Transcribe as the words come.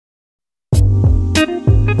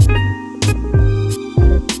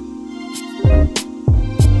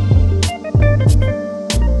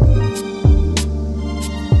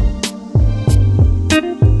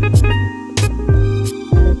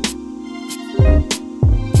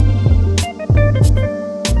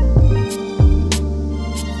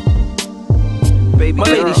My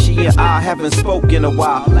lady, she and I haven't spoken in a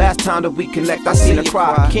while. Last time that we connect, I seen her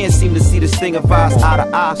cry. Can't seem to see this thing of ours eye to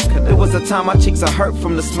eye. There was a time my cheeks are hurt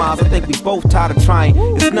from the smiles. I think we both tired of trying.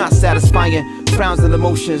 It's not satisfying. Frowns and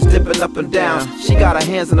emotions dipping up and down. She got her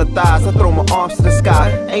hands on her thighs. I throw my arms to the sky.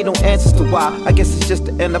 Ain't no answers to why. I guess it's just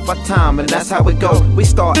the end of our time, and that's how it go. We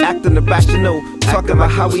start acting irrational, talking about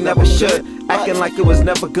how we never should, acting like it was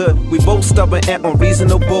never good. We both stubborn and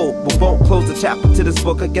unreasonable. We won't close the chapter to this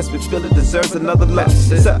book. I guess we feel it deserves another look.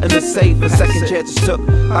 Something to say for second chances took.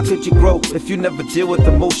 How could you grow if you never deal with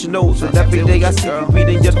emotionals? And every day I see you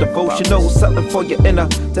reading your devotionals. Something for your inner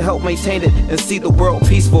to help maintain it and see the world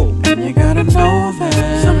peaceful. And you gotta know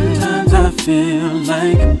that sometimes I feel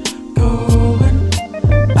like going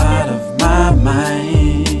out of my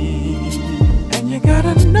mind. And you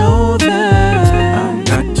gotta know that I've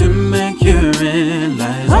got to make you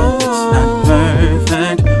realize it's not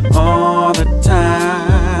perfect all the time.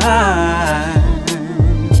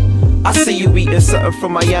 I see you eating something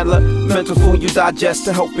from my antler. Mental food you digest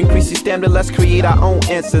to help increase your stamina. Let's create our own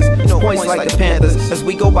answers. Points like the Panthers. As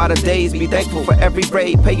we go by the days, be thankful for every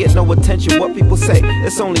raid. Pay it no attention what people say.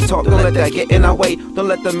 It's only talk, don't let that get in our way. Don't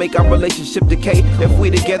let them make our relationship decay. If we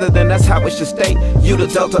together, then that's how it should stay. You the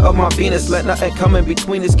delta of my Venus. Let nothing come in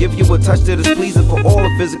between us. Give you a touch that is pleasing for all the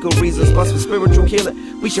physical reasons. Plus for spiritual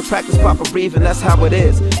healing, we should practice proper breathing. That's how it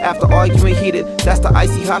is. After arguing heated, that's the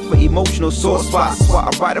icy hot for emotional sore spots. That's why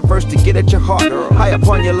I write a verse to get at your heart. High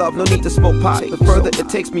upon your love, no need to smoke pot. The further it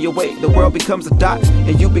takes me away, the world becomes a dot,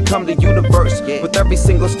 and you become the universe. With every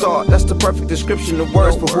single star, that's the perfect description of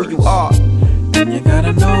words for who you are. And you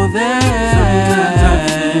gotta know that sometimes I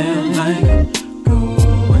feel like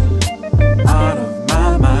going out of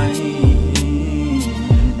my mind.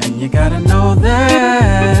 And you gotta know that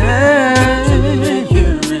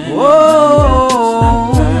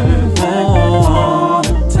whoa, it's not perfect all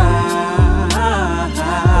the time.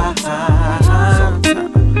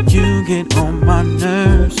 You get on my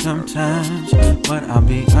nerves sometimes, but I'll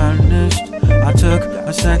be honest, I took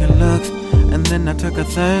a second look, and then I took a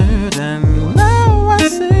third, and now I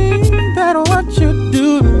see that what you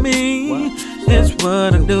do to me is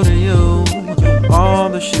what I do to you. All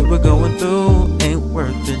the shit we're going through ain't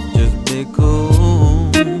worth it, just be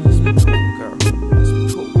cool.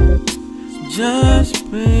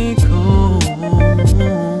 Just be cool.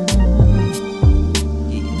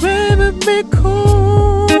 Baby, be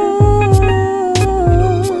cool.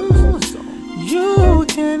 You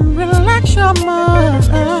can relax your mind.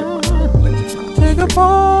 Take a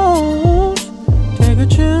pose, take a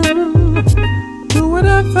chill, do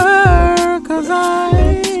whatever, cause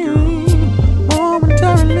I'm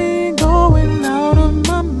momentarily going out of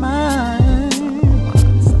my mind.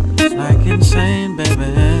 It's like insane,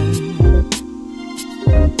 baby.